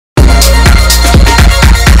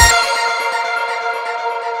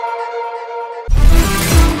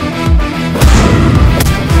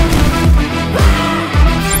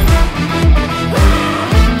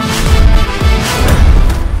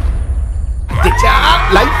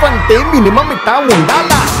Life అంటే minimum ఇట్టా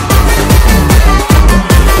ఉండాలా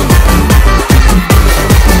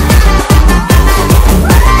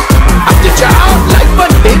లైఫ్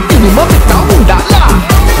అంటే మినిమం ఇట్టా ఉండాలా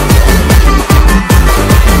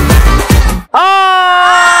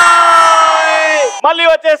మళ్ళీ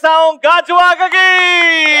వచ్చేసాం గాజువాకకి.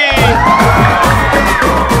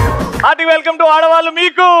 హార్టీ వెల్కమ్ టు ఆడవాళ్ళు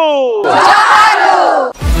మీకు.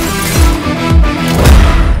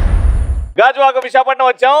 గాజువాక విశాఖపట్నం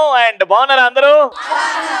వచ్చాం. అండ్ బాగున్నారా అందరూ?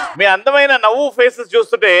 మీ అందమైన నవ్వు ఫేసెస్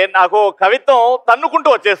చూస్తుంటే నాకు కవిత్వం తన్నుకుంటూ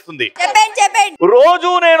వచ్చేస్తుంది.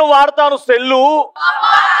 రోజు నేను వాడతాను సెల్లు,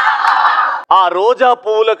 ఆ రోజా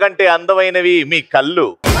పువ్వుల కంటే అందమైనవి మీ కళ్ళు.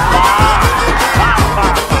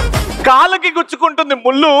 కాళ్ళకి గుచ్చుకుంటుంది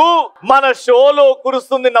ముళ్ళు, మన షోలో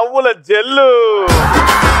కురుస్తుంది నవ్వుల జల్లు.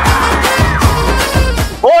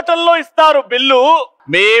 హోటల్లో ఇస్తారు బిల్లు,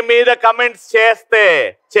 మీ మీద కమెంట్స్ చేస్తే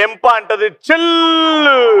చెంప అంటది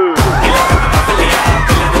చిల్లు.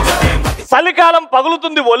 చలికాలం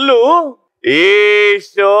పగులుతుంది ఒళ్ళు, ఈ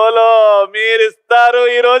షోలో మీరిస్తారు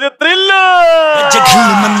ఈరోజు థ్రిల్లు.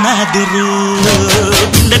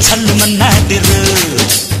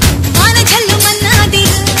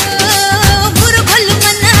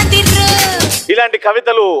 ఇలాంటి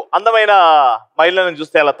కవితలు అందమైన మహిళలను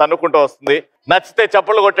చూస్తే అలా తన్నుకుంటూ వస్తుంది. నచ్చితే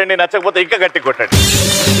చప్పట్లు కొట్టండి, నచ్చకపోతే ఇంకా గట్టి కొట్టండి.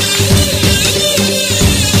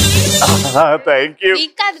 Thank you.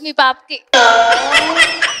 మీ పాపకి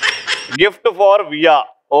గిఫ్ట్ ఫర్ వియా.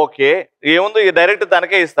 ఓకే, ఏముంది డైరెక్ట్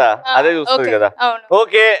తనకే ఇస్తా, అదే చూస్తుంది కదా.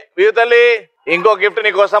 ఓకే వియా తల్లి, ఇంకో గిఫ్ట్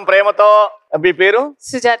నీ కోసం ప్రేమతో. మీ పేరు?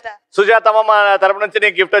 సుజాత. సుజాతమ్మ, మా తరపు నుంచి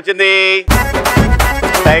నీకు గిఫ్ట్ వచ్చింది.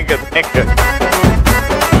 Thank you. Thank you.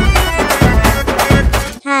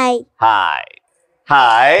 Hi hi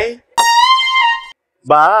hi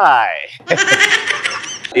bye.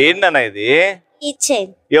 ఏంటన్నా ఇది?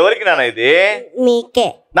 ఎవరికి నాన్న ఇది? మీకే.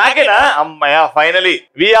 నాకేనా? అమ్మాయా ఫైనలీ.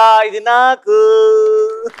 వియా ఇది నాకు.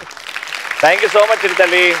 థ్యాంక్ యూ సో మచ్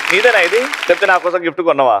తల్లి. నీదేనా ఇది? చెప్తే నా కోసం gift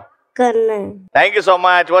కొన్నావా? Thank you so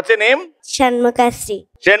much. What's your name? షణ్ముఖశ్రీ.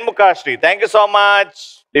 షణ్ముఖశ్రీ, thank you so much.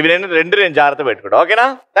 ఇవి రెండు నేను జాగ్రత్త పెట్టుకుంటా, ఓకేనా?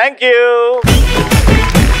 Thank you.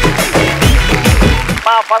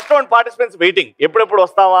 మా ఫస్ట్ రౌండ్ పార్టిసిపెంట్స్ వెయిటింగ్, ఎప్పుడెప్పుడు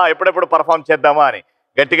వస్తావా, ఎప్పుడెప్పుడు పర్ఫార్మ్ చేద్దామా అని.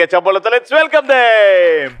 గట్టిగా చెప్పలతో లెట్స్ వెల్కమ్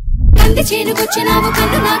దెమ్. కంది చేనుకొచ్చినావు,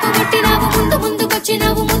 కన్ను నాకు కొట్టినావు, ముందు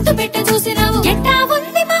ముందుకొచ్చినావు, ముద్దు పెట్ట చూసినావు. ఎట్టా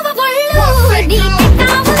ఉంది మవ గొళ్ళు, నీ ఎట్టా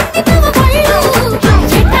ఉంది మవ గొళ్ళు,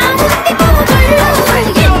 ఎట్టా ఉంది మవ గొళ్ళు,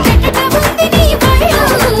 ఎట్టా ఉంది నీ గొళ్ళు.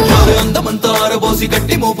 అందమంతా ఆరబోసి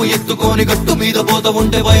గట్టి మోపు ఎత్తుకొని గట్టు మీద పోత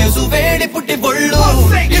ఉంటే వయసు వేడి పుట్టి బొళ్ళు.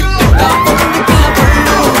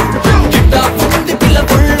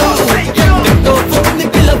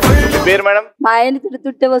 పేరు మేడం? మా ఆయన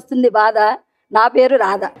తిడుతుంటే వస్తుంది బాధ. నా పేరు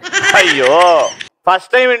రాధ. అయ్యో,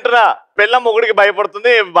 ఫస్ట్ టైం వింటున్నా పిల్ల మొగుడికి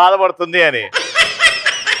భయపడుతుంది బాధపడుతుంది అని.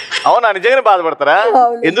 అవునా, నిజంగానే బాధపడతారా?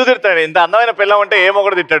 ఎందుకు తిడతాడు? ఇంత అందమైన పిల్ల ఉంటే ఏ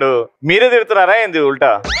మొగుడు తిట్టాడు? మీరే తిడుతున్నారా ఏంది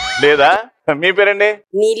ఉల్టా? లేదా? మీ పేరండి?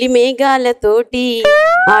 నీలి మేఘాలతోటి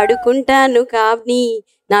ఆడుకుంటాను కావ్ని.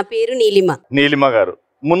 నా పేరు నీలిమ. నీలిమ గారు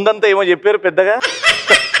ముందంతా ఏమో చెప్పారు పెద్దగా.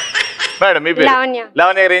 మేడం మీ పేరు?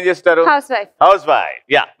 లావణ్య గారు ఏం చేస్తారు? House wife.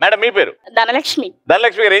 యా మేడం మీ పేరు? ధనలక్ష్మి.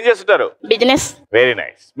 ధనలక్ష్మి గారు ఏం చేస్తుంటారు? బిజినెస్. Very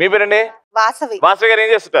nice. మీ పేరండి? వాసవి. వాసవి గారు ఏం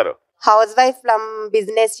చేస్తుంటారు? హౌస్ వైఫ్ ఫ్రమ్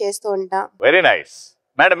బిజినెస్ చేస్తూ ఉంటా. Very nice.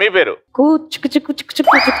 మేడం మీ పేరు? చుక్కు చుక్కు చుక్కు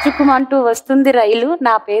చుక్కు చుక్కు చుక్కు అంటూ వస్తుంది రైలు.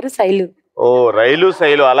 నా పేరు శైలు. ఓ, రైలు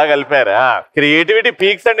శైలు అలా కలిపారా? క్రియేటివిటీ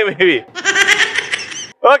పీక్స్ అండి మీవి.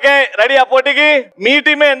 ఓకే, రెడీ ఆ పోటీకి? మీ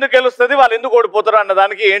టీమే ఎందుకు గెలుస్తుంది, వాళ్ళు ఎందుకు ఓడిపోతారు అన్న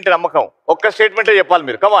దానికి ఏంటి నమ్మకం? ఒక్క స్టేట్మెంట్ చెప్పాలి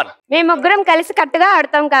మీరు. కమాన్. మేము ముగ్గురం కలిసి కట్టుగా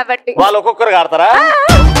ఆడతాం కాబట్టి. వాళ్ళు ఒక్కొక్కరుగా ఆడతారా?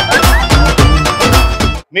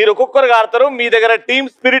 మీరు ఒక్కొక్కరుగా ఆడతారు. మీ దగ్గర టీమ్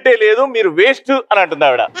స్పిరిటే లేదు, మీరు వేస్ట్ అని అంటుంది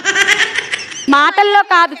ఆవిడ. మాటల్లో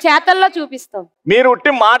కాదు చేతల్లో చూపిస్తాం. మీరు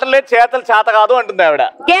ఉట్టి మాటలే, చేతలు చేత కాదు అంటుంది ఆవిడ.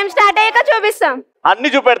 గేమ్ స్టార్ట్ అయ్యాక చూపిస్తాం.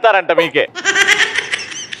 అన్ని చూపెడతారంట మీకే.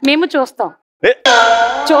 మేము చూస్తాం,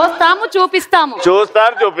 చూస్తాము, చూపిస్తాము.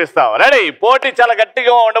 చూస్తాం, చూపిస్తాం. రెడీ? పోటీ చాలా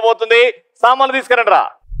గట్టిగా ఉండబోతుంది. సామాన్లు తీసుకురండి రా.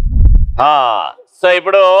 సో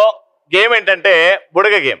ఇప్పుడు గేమ్ ఏంటంటే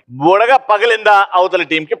బుడగ గేమ్. బుడగ పగిలిందా అవతల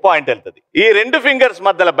టీం కి పాయింట్ వెళ్తుంది. ఈ రెండు ఫింగర్స్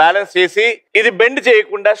మధ్యలో బ్యాలెన్స్ చేసి ఇది బెండ్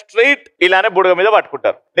చేయకుండా స్ట్రైట్ ఇలానే బుడగ మీద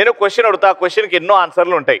పట్టుకుంటారు. నేను క్వశ్చన్ అడుగుతా, క్వశ్చన్ కి ఎన్నో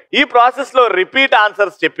ఆన్సర్లు ఉంటాయి. ఈ ప్రాసెస్ లో రిపీట్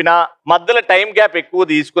ఆన్సర్స్ చెప్పినా, మధ్యలో టైం గ్యాప్ ఎక్కువ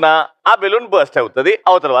తీసుకున్నా ఆ బెలూన్ బర్స్ట్ అవుతుంది,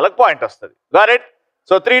 అవతల వాళ్ళకి పాయింట్ వస్తుంది. Got it?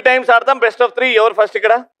 సో 3 times ఆడతాం. Best of 3. ఎవరు ఫస్ట్?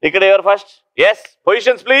 ఇక్కడ ఎవరు ఫస్ట్? Yes,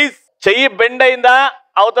 positions please. చెయ్యి బెండ్ అయిందా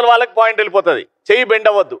అవతల వాళ్ళకి పాయింట్ వెళ్ళిపోతుంది. చెయ్యి బెండ్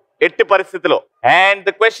అవ్వద్దు ఎట్టి పరిస్థితిలో. And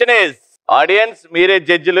the question is, audience మీరే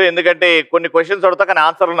జడ్జిలు, ఎందుకంటే కొన్ని క్వశ్చన్స్ అడుగుతా కానీ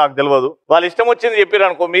ఆన్సర్లు నాకు తెలియదు. వాళ్ళు ఇష్టం వచ్చింది చెప్పారు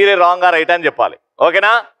అనుకో, మీరే రాంగ్ ఆ రైట్ అని చెప్పాలి.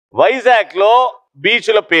 ఓకేనా? వైజాగ్ లో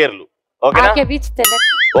బీచ్ల పేర్లు ఓకేనా? ఆర్కే బీచ్,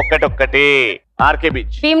 ఒక్కటి RK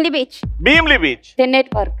beach, Bheemili beach, Bhimli beach, Tenneti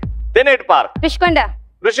park, Tenneti park, Rushikonda,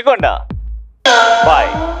 Rushikonda.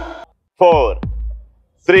 5 4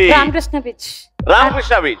 3 Ramakrishna beach,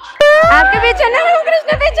 Ramakrishna beach, RK beach అన్న,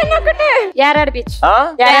 రామకృష్ణ బీచ్ అన్న ఒకటే. యారాడ్ బీచ్,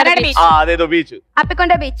 యారాడ్ బీచ్, అదేదో beach,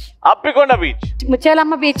 Appikonda beach, Appikonda beach,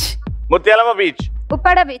 Mutyalamma beach, Mutyalamma beach,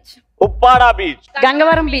 Uppada beach, Uppada beach,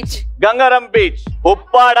 Gangavaram beach, Gangaram beach.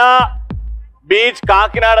 Uppada beach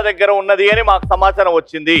Kakinada దగ్గర ఉన్నది అని మాకు సమాచారం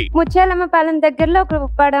వచ్చింది. ముత్యాలమ్మ పాలెం దగ్గరలో ఒక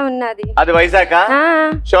ఉప్పాడ ఉన్నది. అది వైజాగ్?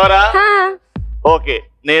 షోరా? ఓకే,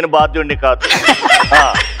 నేను బాధ్యుడిని కాదు.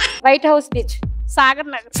 White house beach, Sagar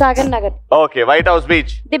Nagar. Okay, white house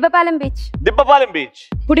beach, Dibbapalem beach, Dibbapalem beach,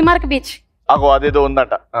 పుడిమార్క్ beach, అగో అదేదో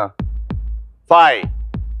ఉందంట. 5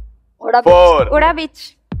 4 ఉడా బీచ్,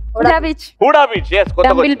 ఉడా beach, Hooda beach,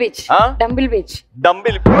 dumbbell beach, dumbbell beach,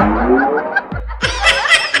 dumbbell.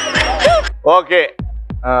 Okay,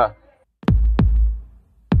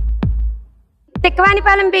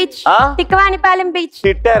 Tikkavanipalem beach, Tikkavanipalem beach.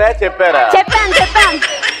 తిట్టారా చెప్పారా? చెప్పాను.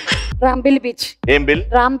 రాంబిల్ బీచ్. ఏం bill?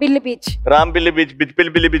 Rambilli beach, Rambilli beach,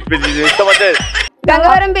 బిల్లి beach,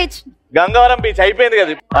 Gangavaram beach, Gangavaram beach అయిపోయింది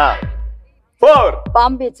కదా. 4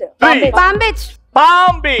 palm beach, palm beach,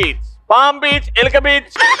 palm beach, palm beach, ఎలక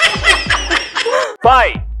బీచ్.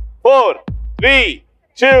 5 4 3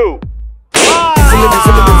 2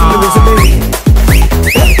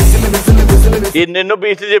 ఎన్నెన్నో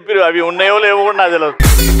బీచ్లు చెప్పారు, అవి ఉన్నాయో లేవో కూడా నాకు తెలియదు.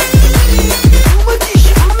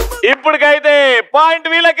 ఇప్పటికైతే పాయింట్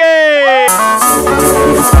వీళ్ళకే.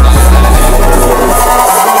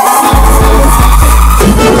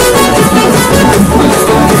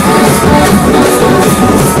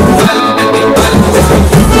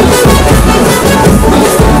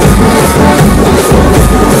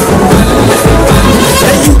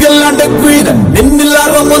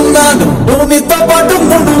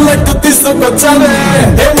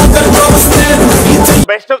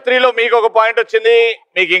 బెస్ట్ ఆఫ్ 3 లో మీకు ఒక పాయింట్ వచ్చింది,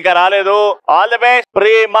 మీకు ఇంకా రాలేదు. All the best.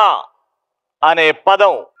 ప్రేమ అనే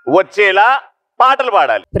పదం వచ్చేలా పాటలు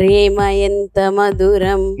పాడాలి. ప్రేమ ఎంత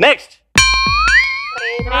మధురం. నెక్స్ట్.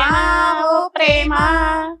 ప్రేమ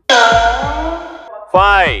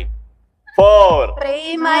 5 4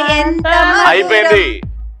 ప్రేమ ఎంత అయిపోయింది.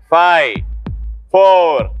 5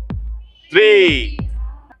 4 3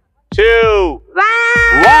 2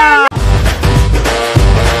 1.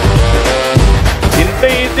 ఇంత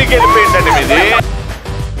ఈజీగా వెళ్ళిపోయిందండి మీది.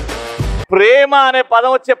 ప్రేమ అనే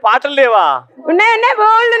పదం వచ్చే పాటలు లేవా? ఉన్నాయి,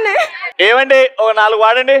 బోల్డ్ ఉన్నాయి. ఏమండి, ఒక 4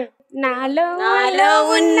 వాడండి. నాలో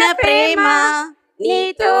ఉన్న ప్రేమ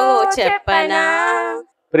నీతో చెప్పనా,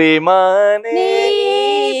 ప్రేమ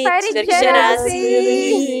పరీక్షరాసి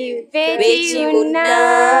వేచి ఉన్న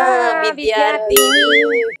విద్యార్థిని.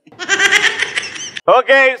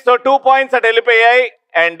 ఓకే, సో 2 పాయింట్స్ అటు వెళ్ళిపోయాయి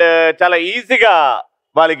అండ్ చాలా ఈజీగా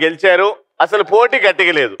వాళ్ళు గెలిచారు. అసలు పోటీ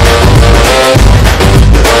గట్టిగా లేదు.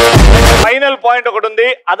 ఫైనల్ పాయింట్ ఒకటి ఉంది,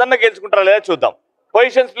 అదన్నా గెలుచుకుంటారా లేదా చూద్దాం.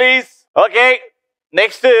 Positions please. ఓకే,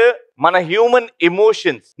 నెక్స్ట్ మన హ్యూమన్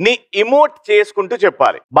ఎమోషన్స్ ని ఇమోట్ చేసుకుంటూ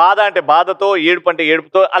చెప్పాలి. బాధ అంటే బాధతో, ఏడుపు అంటే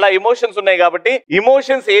ఏడుపుతో, అలా ఎమోషన్స్ ఉన్నాయి కాబట్టి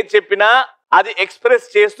ఎమోషన్స్ ఏది చెప్పినా అది ఎక్స్ప్రెస్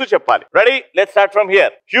చేస్తూ చెప్పాలి. Ready? Let's start from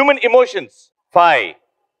here. Human emotions. 5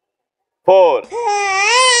 4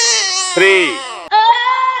 3.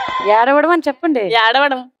 ఏడవడం అని చెప్పండి.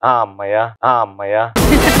 ఏడవడం. అమ్మయ్యా.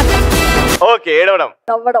 ఓకే, ఏడవడం.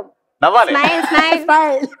 నవ్వడం. నవ్వాలి.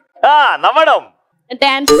 నవ్వడం.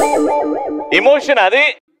 డాన్స్. ఎమోషన్ అది.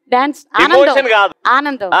 డాన్స్. ఎమోషన్ కాదు,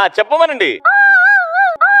 ఆనందం. చెప్పమనండి.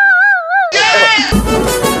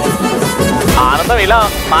 ఆనందం ఇలా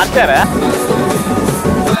మార్చారా?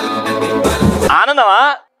 ఆనందమా?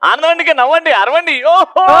 ఆనందం అంటే నవ్వండి, అరవండి.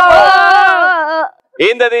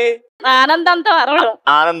 ఏందది? ఆనందంతో అరవడం.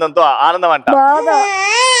 ఆనందంతో ఆనందం అంట.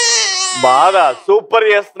 బాధ. సూపర్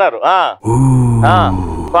చేస్తున్నారు.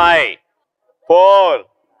 5 4.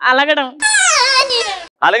 అలగడం.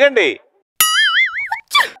 అలగండి.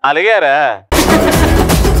 అలిగారా?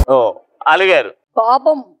 ఓ, అలిగారు.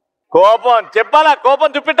 కోపం. కోపం చెప్పాలా? కోపం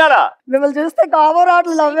చూపెట్టాలా? మిమ్మల్ని చూస్తే కోపం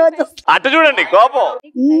రావట్లేదు. అటు చూడండి, కోపం.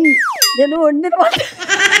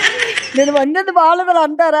 నేను వండినది బాగాలేదని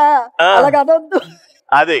అంటారా? అలాగ అనొద్దు.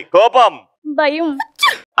 అది కోపం. భయం.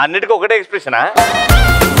 అన్నిటికీ ఒకటే ఎక్స్ప్రెషనా?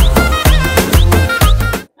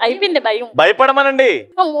 అయిపోయింది భయం. భయపడమనండి.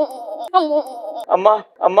 అమ్మా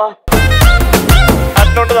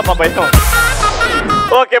అట్లుంటదమ్మా భయం.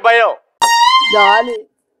 ఓకే, భయం.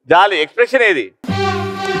 జాలి ఎక్స్ప్రెషన్ ఏది?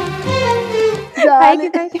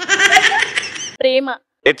 ప్రేమ.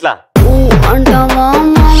 ఎట్లా?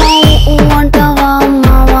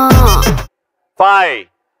 5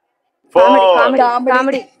 4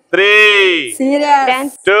 కామెడీ. 3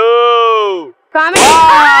 2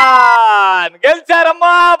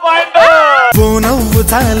 గెలిచారమ్మా పాయింట్. నవ్వు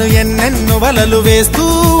చాలు ఎన్నెన్నో వలలు వేస్తూ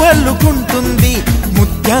అల్లుకుంటుంది,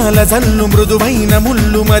 ముత్యాల జల్లు మృదువైన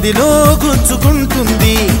ముళ్ళు మదిలో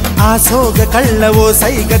గుచ్చుకుంటుంది, ఆ సోగ కళ్ళ ఓ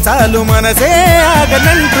సైగ చాలు మనసే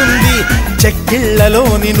ఆగనంటుంది,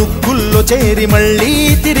 చెక్కిళ్లలోని నుక్కుల్లో చేరి మళ్ళీ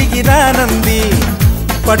తిరిగి రానంది.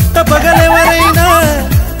 పట్టపగలెవరైనా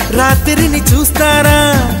రాత్రిని చూస్తారా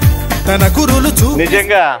తన కురులు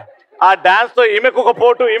నిజంగా ఆ డాన్స్ తో ఈమెకొక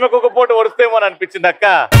పోటు వరుస్తేమో అని అనిపించింది అక్క.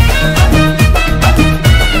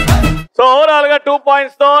 సో ఓవరాల్ గా 2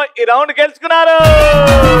 పాయింట్స్ తో ఈ రౌండ్ గెలుచుకున్నారు.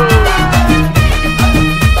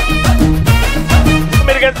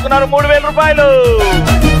 మీరు గెలుచుకున్నారు 3000 రూపాయలు.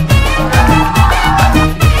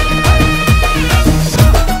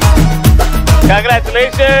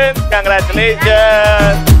 Congratulations.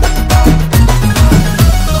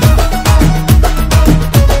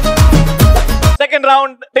 Second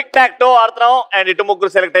round tick talk to ఆడుతున్నాం. అండ్ ఇటు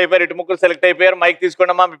ముగ్గురు సెలెక్ట్ అయిపోయారు. మైక్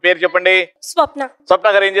తీసుకోండి అమ్మా. మీ పేరు చెప్పండి. స్వప్న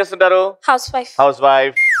గారు ఏం చేస్తుంటారు? House wife.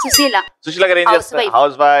 సుశీల గారు ఏం చేస్తారు?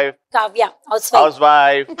 House wife. House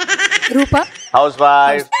wife. రూపా house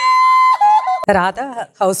wife. Radha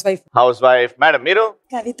house wife. Madam మీరు?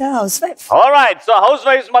 కవిత house wife. Alright. So house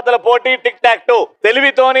wives మధ్యలో పోటీ టిక్ టాక్ టో.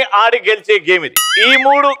 తెలివితోని ఆడి గెలిచే గేమ్ ఇది. ఈ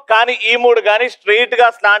మూడు కానీ స్ట్రైట్ గా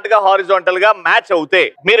స్లాంట్ గా హారిజాంటల్ గా మ్యాచ్ అవుతే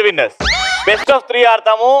మీరు విన్నర్స్. బెస్ట్ ఆఫ్ 3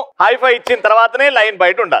 ఆడతాము. హై-ఫై ఇచ్చిన తర్వాతనే లైన్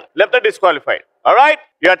బయట ఉండాలి, లేకపోతే disqualified. Alright,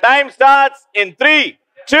 your time starts in 3,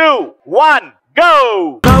 2, 1 go.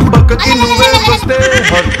 పక్కకి నువ్వే వస్తే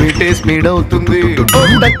హార్ట్ బీట్ స్పీడ్ అవుతుంది,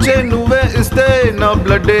 టచ్ నువ్వే ఇస్తే నా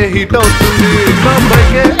బ్లడ్ హీట్ అవుతుంది, నా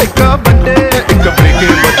బ్రేకే ఎక్కబంటే ఇంకా బ్రేకే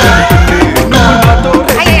బచ్చుతుంది, నాతో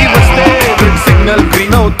వస్తే రెడ్ సిగ్నల్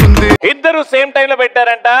గ్రీన్ అవుతుంది. ఇద్దరు సేమ్ టైం లో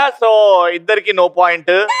పెట్టారంట. సో ఇద్దరికి నో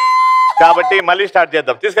పాయింట్ కాబట్టి మళ్ళీ స్టార్ట్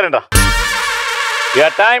చేద్దాం. తీసుకురండి రా.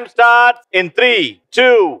 Your time starts in 3,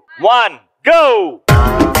 2, 1 go.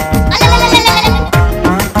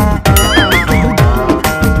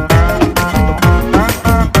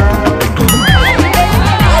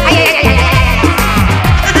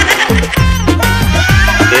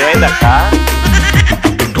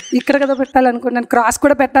 ఇక్కడ కదా పెట్టాలనుకున్నాను, క్రాస్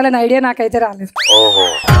కూడా పెట్టాలని ఐడియా నాకైతే రాలేదు. ఓహో,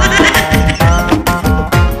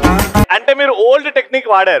 అంటే మీరు ఓల్డ్ టెక్నిక్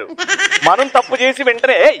వాడారు. మనం తప్పు చేసి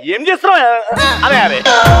వెంటనే ఏం చేస్తున్నాం అదే.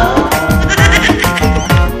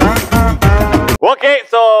 ఓకే,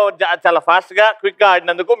 సో చాలా ఫాస్ట్ గా క్విక్ గా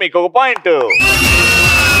ఆడినందుకు మీకు ఒక పాయింట్.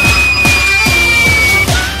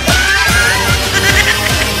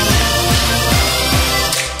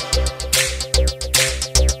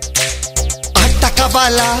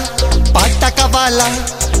 కావాలా పాట కావాలా,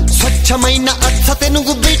 స్వచ్ఛమైన అచ్చ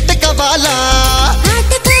తెనుగు బిడ్డ కావాలా,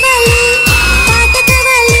 ఆట కావాలి పాట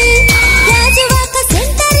కావాలి, గాజువాక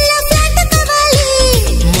సెంటర్లో ఫ్లాట్ కావాలి,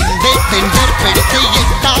 ముందే టెండర్ పెడితే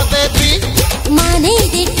ఎట్టా బేబీ,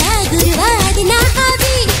 మానేదిట్టా గురువాది నా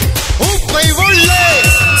హాబీ, ఊపై ఒళ్ళే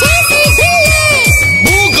చేసి దిల్లే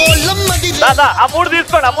భూగోళమ్మది దాదా. ఆ మూడు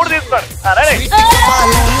తీసుకోండి. రెడీ.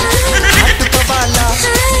 కావాలా నాటు కావాలా,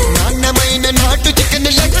 నాన్నమైన నాటు చికెన్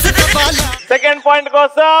లెగ్స్ కావాలా. సెకండ్ పాయింట్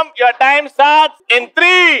కోసం your time starts in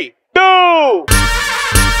 3,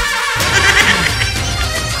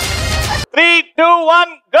 2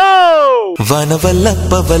 1 go.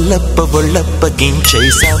 వనవల్లప్ప Vallappa ఒళ్ళప్ప గించై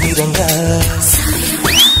సామిరంగా,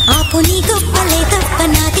 ఆపు నీ గొప్పలే తప్ప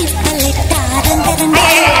నా తిప్పలెట్టారందరంగా,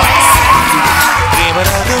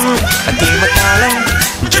 ప్రేమరాగం ప్రేమ తాళం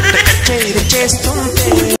జట్ట కచేరి చేస్తుంటే.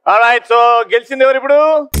 ఆల్రైట్, సో గెలిచింది ఎవరు ఇప్పుడు?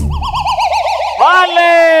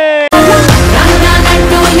 వాళ్ళే.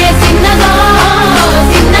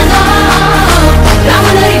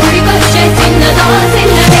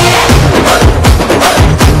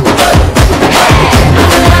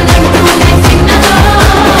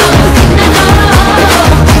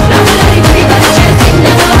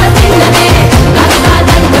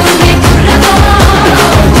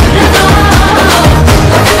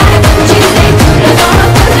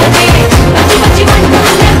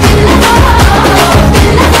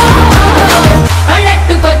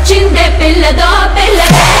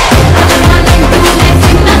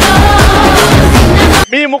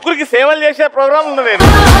 మీ ముగ్గురికి సేవలు చేసే ప్రోగ్రామ్ ఉంది నేను,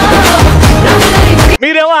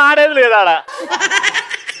 మీరేమో ఆడేది లేదా?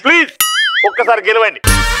 ప్లీజ్ ఒక్కసారి గెలవండి.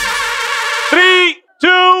 3,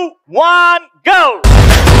 2, 1 గో.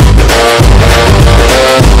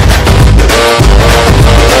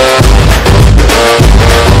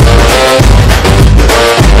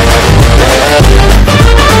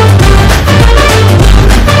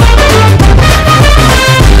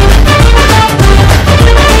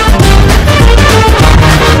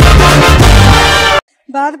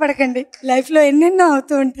 బాధ బాధపడకండి, లైఫ్ లో ఎన్నెన్నో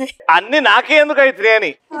అవుతూ ఉంటాయి. అన్ని నాకే ఎందుకు అవుతున్నాయి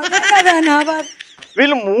అని. అదే కదా నా బాధ.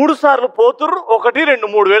 వీళ్ళు 3 సార్లు పోతుర్రు, 1 2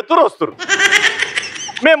 3 పెడుతురు వస్తురు.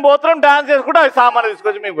 మేము పోతున్నాం డాన్స్ చేసుకుంటే అవి సామాన్లు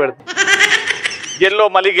తీసుకొచ్చి మేము పెడతాం. ఎల్లో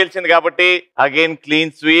మళ్ళీ గెలిచింది కాబట్టి అగైన్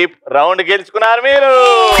క్లీన్ స్వీప్ రౌండ్ గెలుచుకున్నారు. మీరు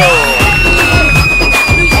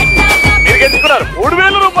గెలుచుకున్నారు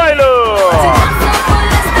 3000 రూపాయలు.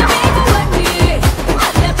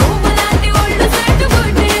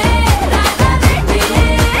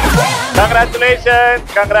 Congratulation,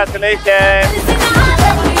 congratulation.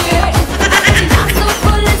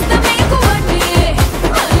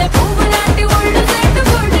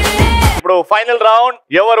 ఇప్పుడు ఫైనల్ రౌండ్.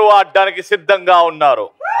 ఎవరు ఆడడానికి సిద్ధంగా ఉన్నారు?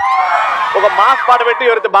 ఒక మాస్ పాట పెట్టి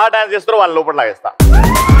ఎవరైతే బాగా డాన్స్ చేస్తారో వాళ్ళ లోపల లాగేస్తా.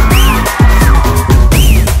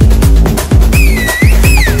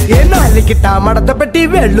 కిట మడత పెట్టి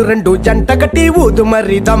వేళ్ళు 2 జంట కట్టి ఊదు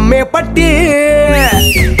మరి దమ్మే పట్టి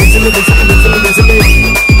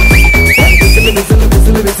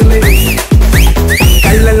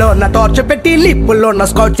కళ్ళలో నా టార్చ్ పెట్టి లిప్పుల్లో నా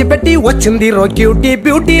స్కాచ్ పెట్టి వచ్చింది రో క్యూటీ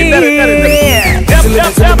బ్యూటీ.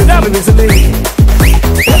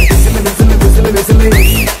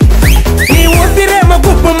 నీ ఊపిరేమో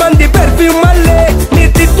గుప్పు మంది పెర్ఫ్యూమ్ మల్లే, నీ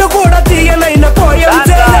తిట్లు కూడా తీయనైన పోయం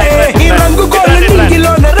చేలే, నీ రంగు కోళ్ళు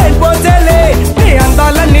నీటిలోనే రైన్బో చేలే, నీ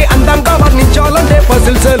అందాలన్నీ అందంగా వర్ణించాలంటే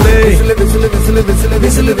పజిల్ చేలే.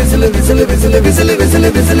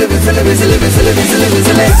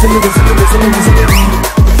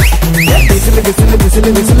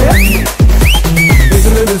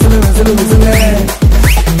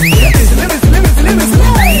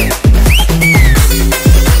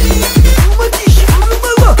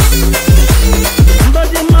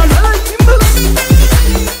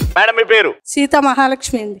 మేడం మీ పేరు? సీతా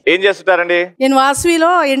మహాలక్ష్మి అండి. ఏం చేస్తుంటారండి? నేను వాసవిలో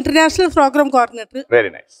international programme coordinator. Very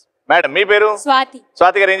nice. Madam మీ పేరు? స్వాతి.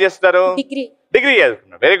 స్వాతి గారు ఏం చేస్తుంటారు? డిగ్రీ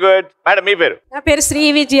చదువుతున్నారు. Very good. మేడం మీ పేరు? నా పేరు శ్రీ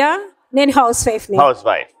విజయ, నేను house wife. House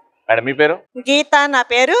wife. Madam మీ పేరు? గీత నా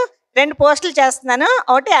పేరు. 2 పోస్టులు చేస్తున్నాను,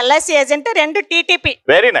 ఒకటి LIC agent, 2 TTP.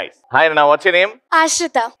 Very nice. Hi నా వాట్స్ యువర్ నేమ్?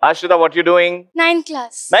 ఆశ్రిత. ఆశ్రిత, what you doing? 9th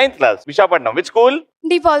class. 9th class. Visakhapatnam. Which school?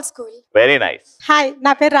 De Paul school. Very nice. Hi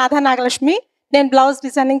నా పేరు రాధా నాగలక్ష్మి, నేను బ్లౌజ్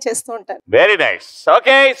డిజైనింగ్ చేస్తూ ఉంటాను. Very nice.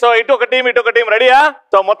 ఓకే, సో ఇటు ఒక టీం ఇటు ఒక టీం రెడీయా?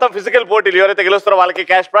 సో మొత్తం ఫిజికల్ పోటీలు ఎవరైతే గెలుస్తారో వాళ్ళకి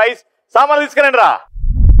క్యాష్ ప్రైజ్. సామాన్లు తీసుకురండి రా.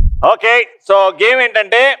 ఓకే, సో గేమ్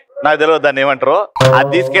ఏంటంటే నాకు తెలియదు దాన్ని ఏమంటారు. అది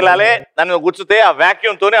తీసుకెళ్ళాలి, దాన్ని గుచ్చితే ఆ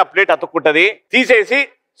వాక్యూమ్ తోనే ఆ ప్లేట్ అతుక్కుంటది, తీసేసి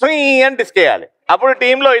అని డిస్కేయాలి. అప్పుడు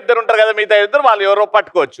టీంలో 2 ఉంటారు కదా, మిగతా 2 వాళ్ళు ఎవరో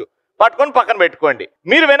పట్టుకోవచ్చు. పట్టుకొని పక్కన పెట్టుకోండి.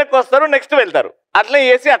 మీరు వెనక్కి వస్తారు, నెక్స్ట్ వెళ్తారు. అట్లే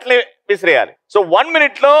వేసి అట్లే విసిరేయాలి. సో 1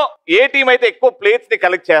 minute లో ఏ టీం అయితే ఎక్కువ ప్లేట్స్ ని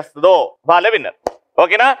కలెక్ట్ చేస్తుందో వాళ్ళే విన్నర్.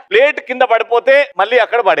 ఓకేనా? ప్లేట్ కింద పడిపోతే మళ్ళీ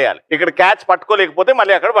అక్కడ పడేయాలి. ఇక్కడ క్యాచ్ పట్టుకోలేకపోతే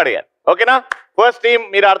మళ్ళీ అక్కడ పడేయాలి. ఓకేనా? ఫస్ట్ టీం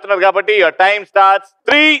మీరు ఆడుతున్నారు కాబట్టి యువర్ టైం స్టార్ట్స్.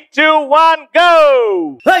 3 2 1 గో.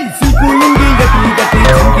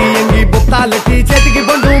 బొత్తాలకి చేతికి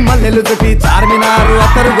బండు మల్లెలు తొట్టి చార్మినారు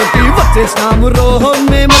అత్తరు కొట్టి వచ్చేసినాము రోహో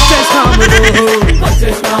మేము వచ్చేసినాము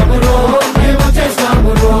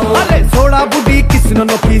అరే సోడా బుడ్డి కిసిన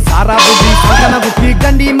నొక్కి సారా బుడ్డి సంకన బుక్కి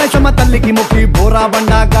గండి మైసమ్మ తల్లికి మొక్కి బోరా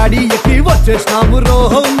బండా గాడి ఎక్కి వచ్చేసినాము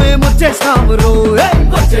రోహో మేము వచ్చేసినాము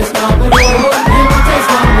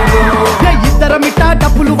ఇద్దర మిట్టా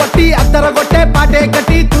డబ్బులు పట్టి అద్దర కొట్టే పాటే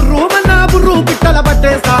కట్టి తుర్రు మన్నా బుర్రు పిట్టల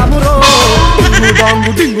పట్టేస్తాము రో.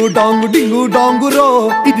 డింగు డింగు డాంగు డింగు డాంగు రో,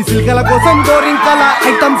 ఇది సిల్కల కోసం గోరింకల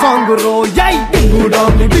ఐటమ్ సాంగ్ రో. యై డింగు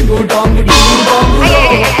డాంగు డింగు డాంగు డింగు డాంగు రో,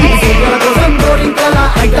 ఇది సిల్కల కోసం గోరింకల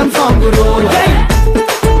ఐటమ్ సాంగ్ రో. యై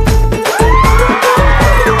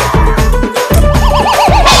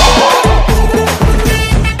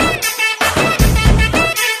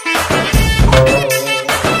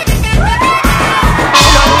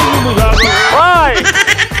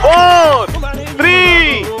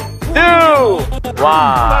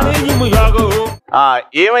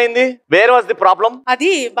ఏమైంది? Where was the problem? అది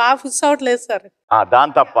బాగా ఫుస్ అవట్లేదు సార్.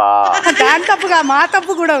 దాని తప్ప? దాని తప్పుగా మా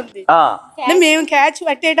తప్పు కూడా ఉంది. మేము క్యాచ్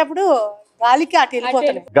పట్టేటప్పుడు గాలికి అటు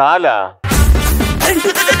వెళ్ళిపోతాం. గాలా?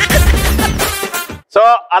 సో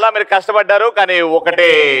అలా మీరు కష్టపడ్డారు, కానీ ఒకటే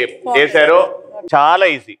చేశారు. చాలా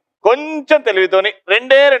ఈజీ. కొంచెం తెలివితోని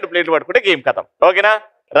 2 ప్లేట్లు పట్టుకుంటే గేమ్ కథం. ఓకేనా?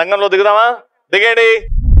 రంగంలో దిగుదామా? దిగండి.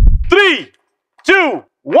 3 2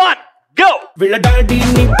 1 గో. వీళ్ళ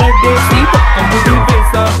డాడీని పడేసి పక్క ముడి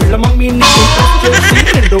వేసా, వీళ్ళ మమ్మీని చేసి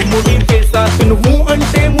 2 ముడి వేసా, నువ్వు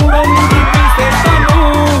అంటే 3వ ముడి వేసేస్తాను,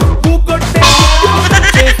 పూకొట్టే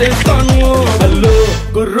చేసేస్తాను. హలో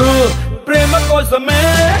గుర్రు ప్రేమ కోసమే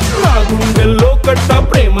నా గుండెల్లో కట్ట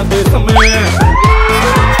ప్రేమ దేశమే.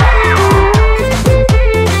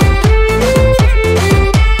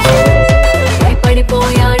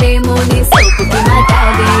 పడిపోయాడేమో నీ సోపుకి మా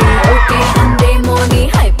డాడీ, ఓకే అందేమో నీ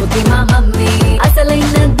హైప్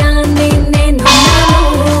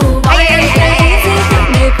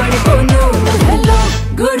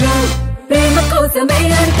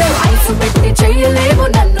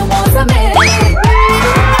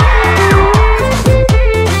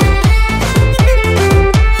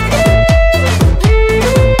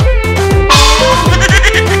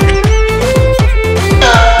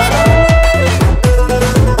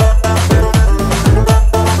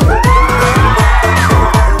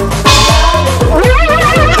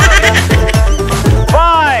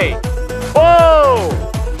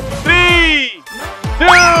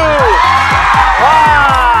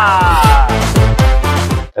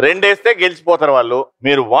 2 వేస్తే గెలిచిపోతారు వాళ్ళు.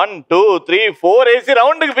 మీరు 1 2 3 4 వేసి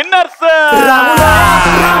రౌండ్ కి విన్నర్స్.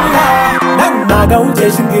 నాగం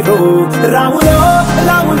చేసింది రో రాములో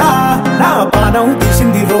రాములా నా పానం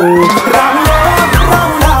తీసింది రో రాములో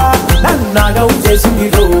రాములా నాగం చేసింది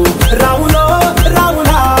రో రాములో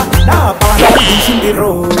రాములా నా పానం తీసింది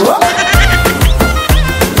రో.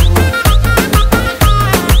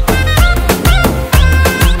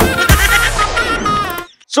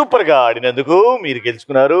 సూపర్ గా ఆడినందుకు మీరు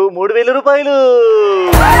గెలుచుకున్నారు 3000 రూపాయలు.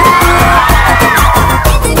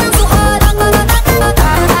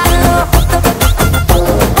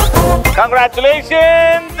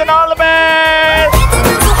 Congratulations and all the best.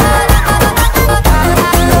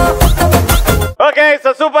 Okay, so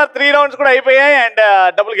super 3 rounds కూడా అయిపోయాయి and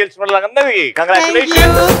డబ్బులు గెలుచుకున్న వాళ్ళందరికీ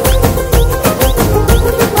congratulations.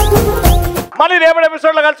 మళ్ళీ రేపటి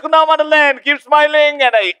ఎపిసోడ్ లో కలుసుకుందాం. Until then, keep smiling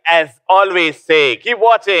and as always say, keep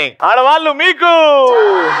watching ఆడవాళ్ళు మీకు.